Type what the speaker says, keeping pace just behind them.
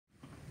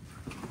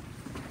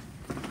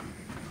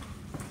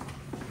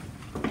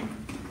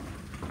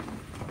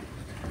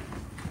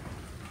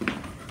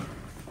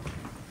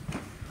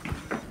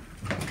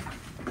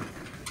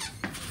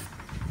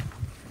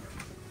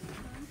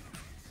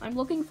I'm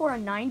looking for a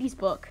 90s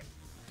book.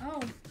 Oh,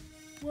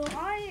 well,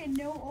 I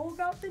know all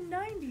about the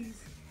 90s.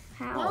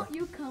 How? Why don't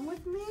you come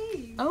with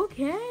me?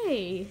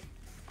 Okay.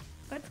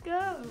 Let's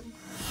go.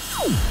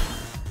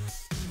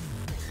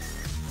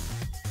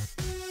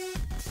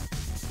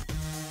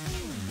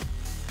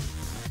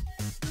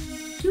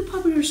 Two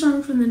popular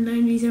songs from the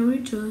 90s that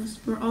we chose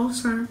were All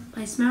Star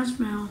by Smash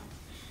Mouth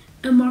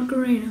and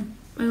Macarena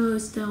by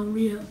Luis Del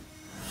Rio.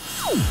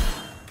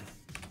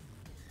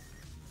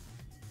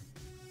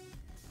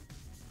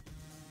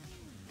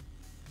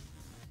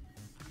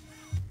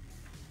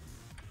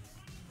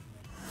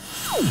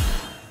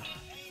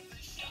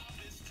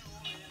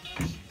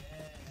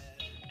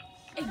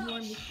 Ignore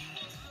me.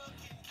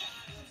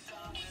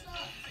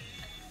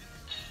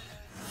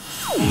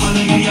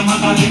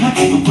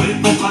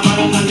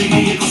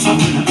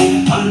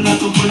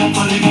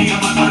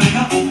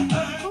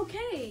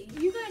 Okay,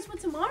 you guys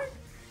want some art?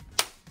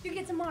 You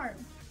get some art.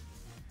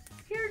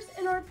 Here's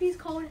an art piece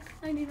called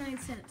 99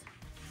 cents.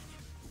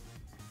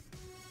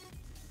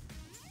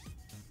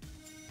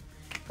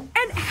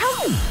 And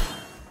how?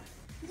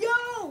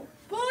 Yo,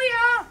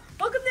 booyah!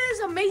 Look at this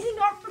amazing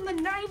art from the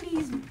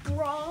 90s,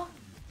 brah.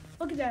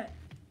 Look at that.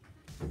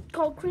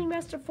 Called Cream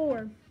Master 4.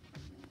 What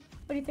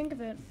do you think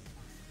of it?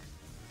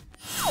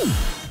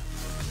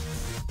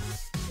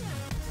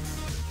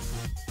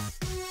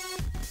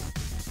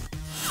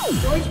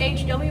 George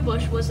H.W.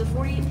 Bush was the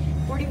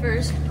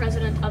 41st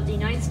President of the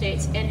United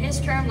States, and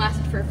his term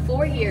lasted for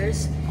 4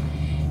 years.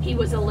 He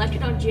was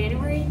elected on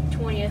January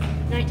 20th,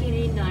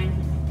 1989.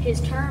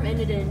 His term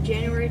ended in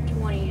January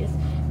 20th,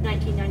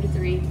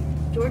 1993.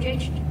 George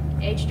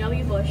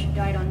H.W. Bush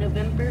died on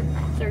November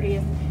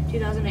 30th,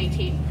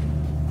 2018.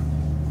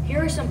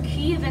 Here are some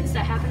key events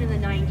that happened in the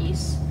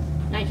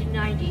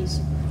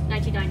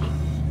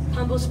 1990.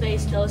 Hubble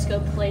Space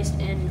Telescope placed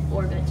in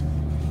orbit.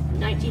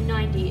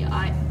 1990,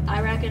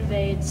 Iraq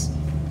invades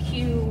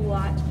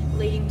Kuwait,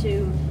 leading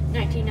to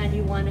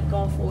 1991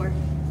 Gulf War.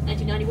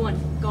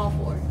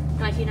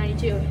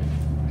 1992,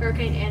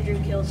 Hurricane Andrew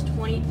kills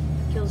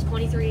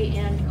 23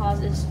 and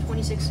causes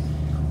 26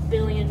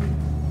 billion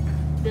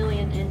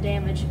in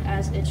damage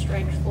as it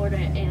strikes Florida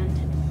and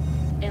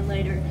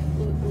later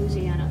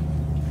Louisiana.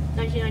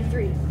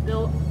 1993,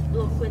 Bill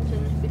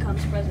Clinton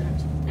becomes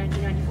president.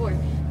 1994,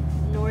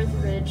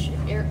 Northridge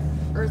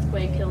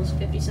earthquake kills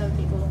 57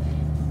 people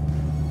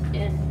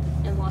in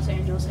Los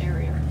Angeles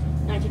area.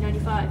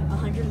 1995,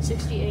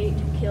 168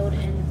 killed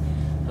in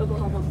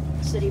Oklahoma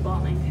City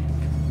bombing.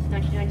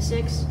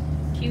 1996,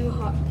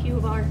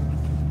 Q-Bar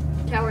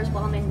Towers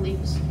bombing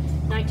leaves.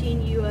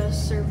 19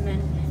 U.S.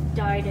 servicemen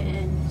died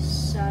in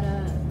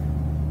Sada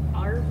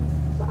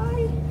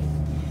Arbai.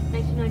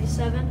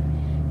 1997,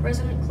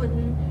 President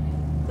Clinton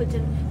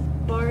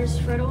bars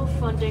federal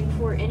funding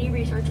for any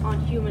research on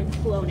human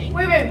cloning.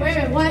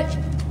 Wait, what?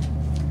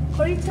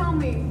 What do you tell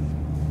me?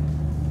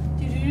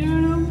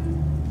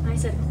 I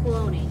said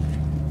cloning.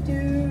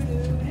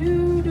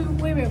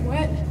 Wait,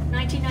 what?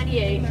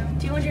 1998,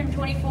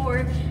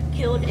 224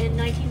 killed in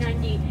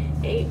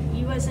 1998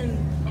 U.S.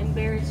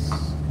 embarrass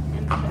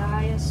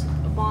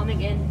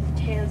bombing in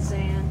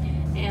Tanzania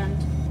and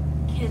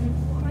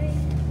Kenway.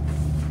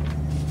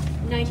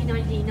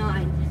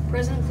 1999,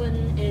 President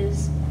Clinton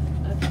is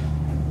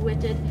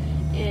acquitted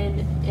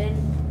in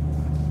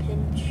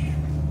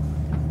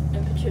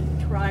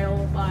impeachment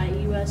trial by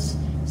U.S.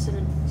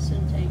 Senate.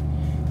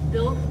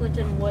 Bill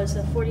Clinton was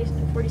the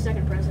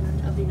 42nd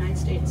President of the United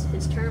States.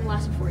 His term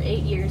lasted for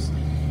 8 years,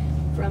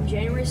 from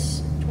January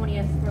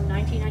 20th, from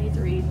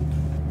 1993.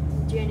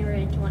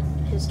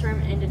 His term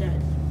ended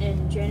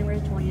in January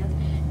 20th,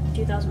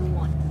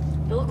 2001.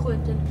 Bill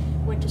Clinton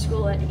went to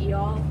school at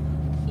Yale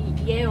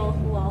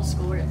Law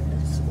School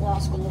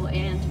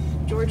and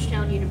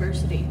Georgetown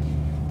University,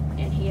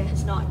 and he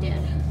is not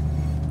dead.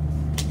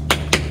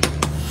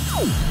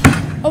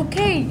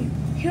 Okay,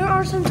 here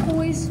are some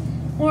toys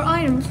or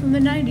items from the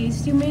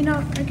 90s you may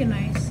not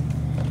recognize.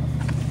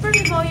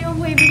 First of all, you don't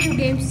play video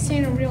games, this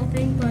ain't a real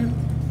thing, but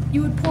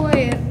you would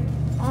play it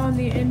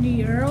in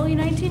the early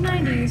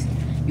 1990s.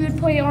 You would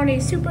play it on a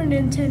Super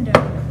Nintendo.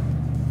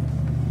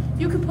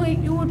 You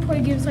would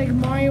play games like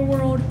Mario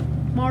World,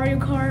 Mario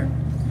Kart,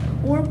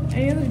 or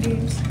any other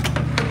games.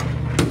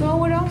 Well,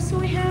 what else do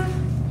we have?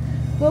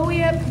 Well, we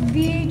have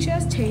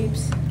VHS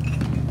tapes.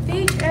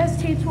 VHS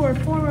tapes were a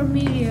form of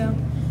media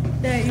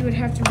that you would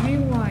have to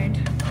rewind.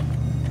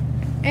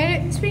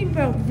 And speaking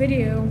about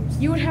video,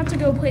 you would have to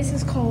go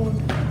places called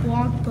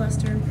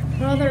Blockbuster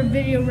or other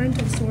video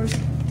rental stores to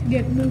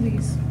get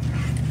movies.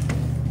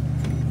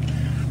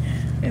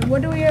 And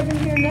what do we have in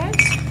here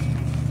next?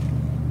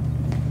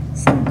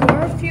 Some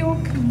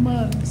Garfield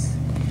mugs.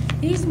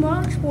 These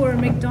mugs were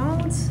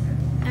McDonald's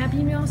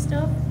Happy Meal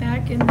stuff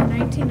back in the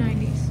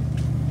 1990s.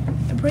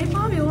 They're pretty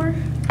popular.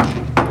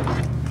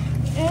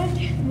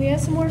 And we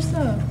have some more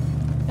stuff.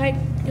 Like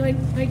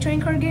train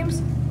car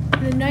games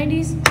in the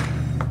 90s.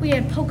 We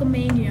had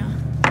Pokemania.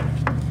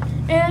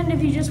 And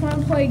if you just want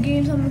to play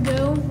games on the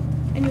go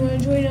and you want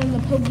to join on the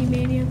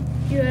Pokemania,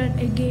 you had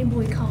a Game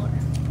Boy Color.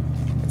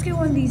 Let's get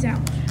one of these out.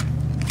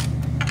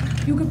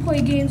 You could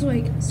play games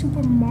like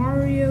Super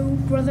Mario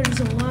Brothers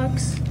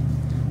Deluxe,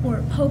 or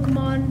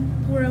Pokemon,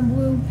 Red and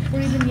Blue, or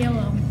even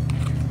Yellow.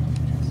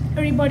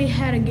 Everybody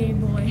had a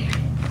Game Boy.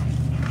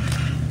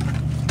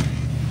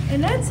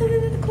 And that's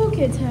something that the cool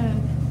kids have.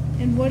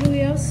 And what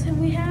else do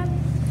we have?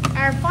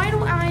 Our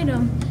final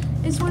item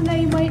is one that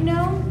you might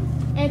know,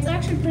 and it's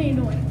actually pretty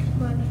annoying,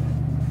 but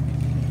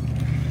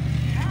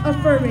a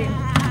Furby.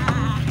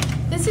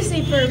 This is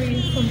a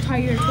Furby from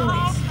Tiger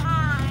Toys.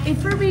 A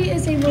Furby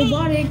is a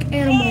robotic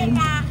animal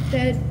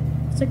that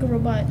it's like a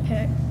robot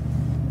pet.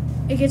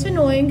 It gets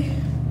annoying.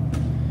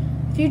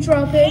 If you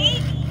drop it,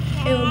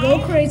 it will go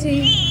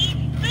crazy,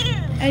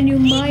 and you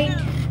might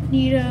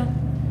need to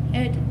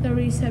hit the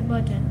reset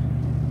button.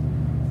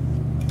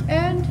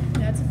 And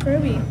that's a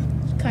Furby.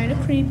 It's kind of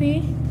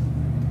creepy.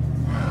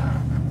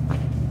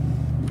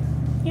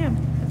 Yeah,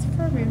 that's a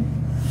Furby.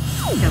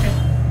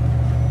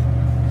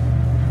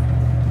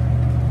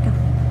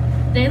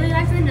 Daily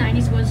life in the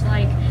 90s was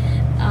like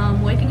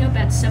waking up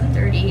at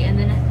 7:30, and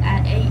then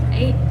at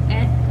 8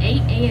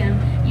 a.m.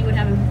 you would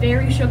have a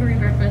very sugary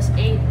breakfast.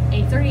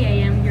 8:30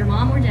 a.m. your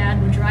mom or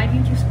dad would drive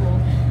you to school.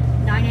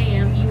 9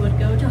 a.m. you would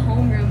go to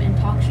homeroom and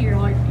talk to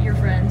your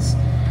friends.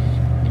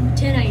 And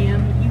 10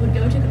 a.m. you would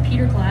go to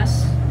computer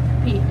class.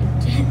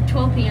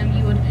 12 p.m.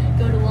 you would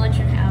go to lunch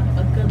and have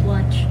a good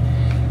lunch.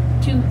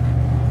 2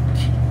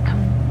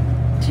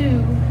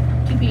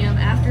 p.m.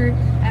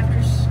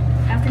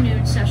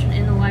 afternoon session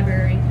in the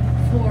library.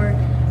 4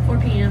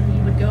 p.m.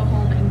 you would go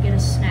home and get a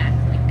snack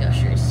like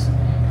Gushers.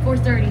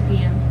 4:30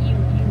 p.m. you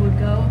would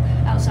go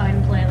outside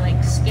and play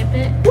like Skip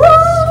It,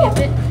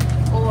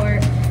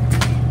 or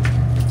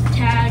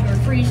tag or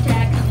freeze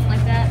tag, something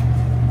like that.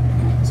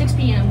 6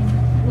 p.m.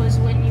 was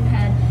when you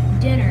had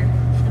dinner,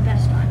 the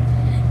best time.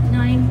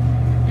 9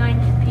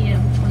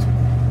 p.m.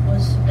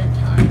 was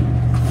bedtime.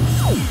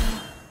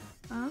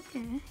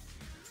 Okay.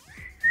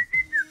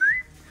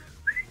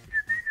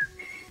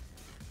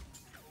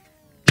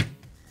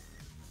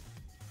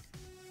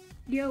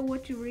 Yo,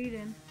 what you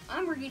reading?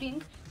 I'm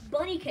reading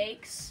Bunny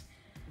Cakes,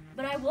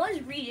 but I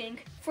was reading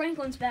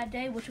Franklin's Bad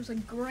Day, which was a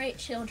great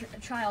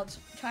child's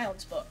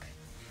book.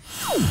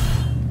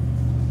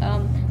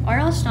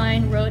 R.L.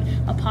 Stine wrote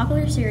a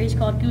popular series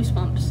called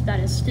Goosebumps that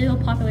is still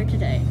popular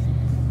today.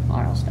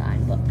 R.L.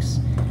 Stine books.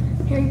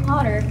 Harry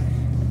Potter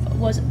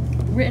was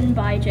written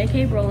by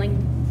J.K. Rowling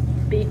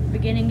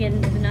beginning in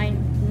the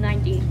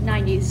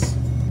 90s.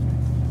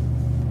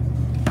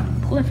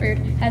 Clifford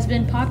has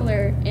been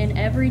popular in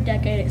every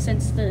decade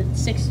since the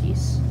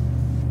 60s.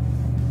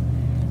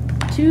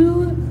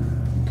 2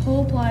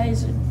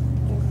 Pulitzer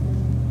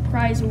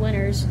Prize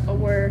winners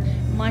were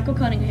Michael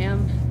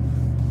Cunningham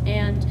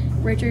and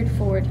Richard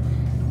Ford.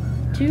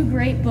 2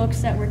 great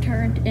books that were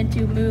turned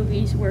into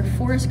movies were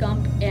Forrest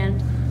Gump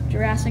and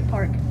Jurassic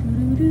Park.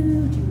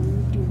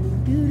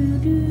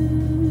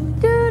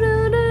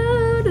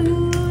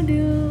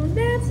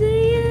 That's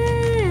the end.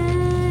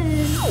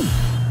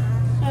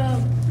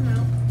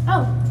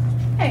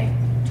 Hey,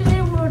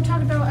 today we're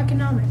talking about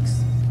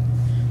economics.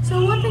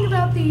 So one thing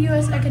about the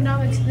U.S.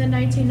 economics in the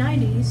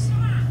 1990s,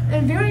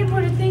 a very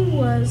important thing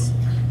was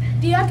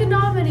the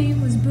economy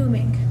was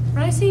booming.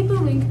 When I say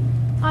booming,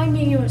 I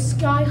mean it was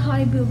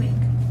sky-high booming.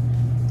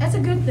 That's a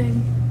good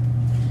thing.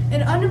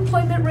 And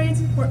unemployment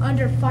rates were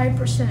under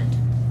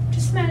 5%.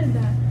 Just imagine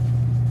that.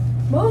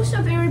 Most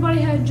of everybody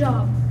had a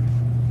job.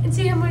 And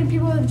see how many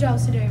people have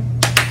jobs today.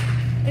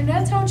 And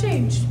that's how it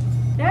changed.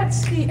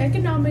 That's the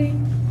economy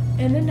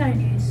in the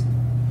 90s.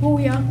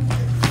 Booyah.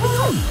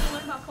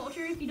 Learn about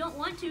culture. If you don't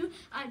want to,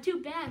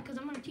 too bad, because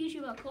I'm going to teach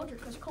you about culture,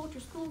 because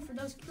culture's cool for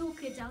those cool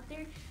kids out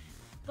there.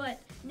 But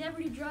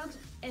never do drugs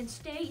and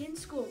stay in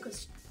school,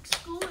 because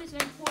school is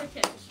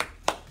important.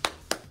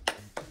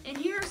 And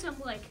here are some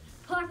like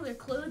popular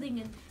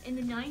clothing in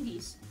the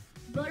 90s.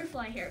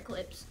 Butterfly hair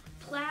clips,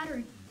 plaid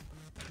or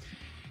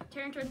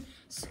tartan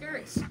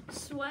skirts,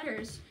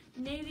 sweaters,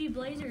 navy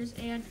blazers,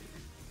 and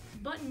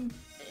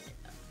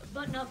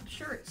button-up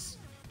shirts.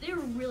 They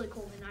were really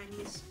cool in the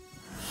 90s.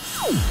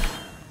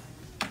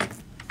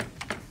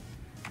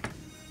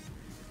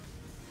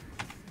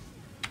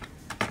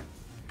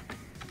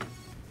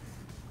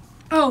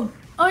 Oh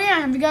yeah,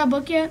 have you got a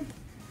book yet?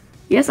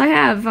 Yes, I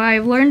have.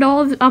 I've learned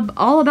all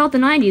about the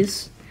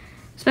 90s,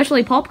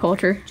 especially pop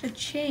culture.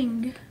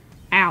 Cha-ching.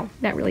 Ow,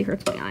 that really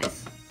hurts my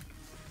eyes.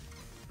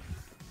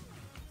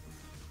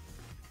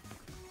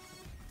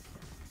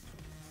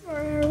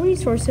 Our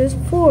resources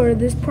for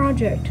this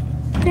project.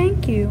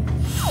 Thank you.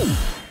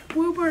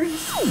 Bloopers.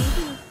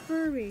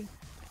 Furby.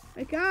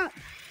 Wake up.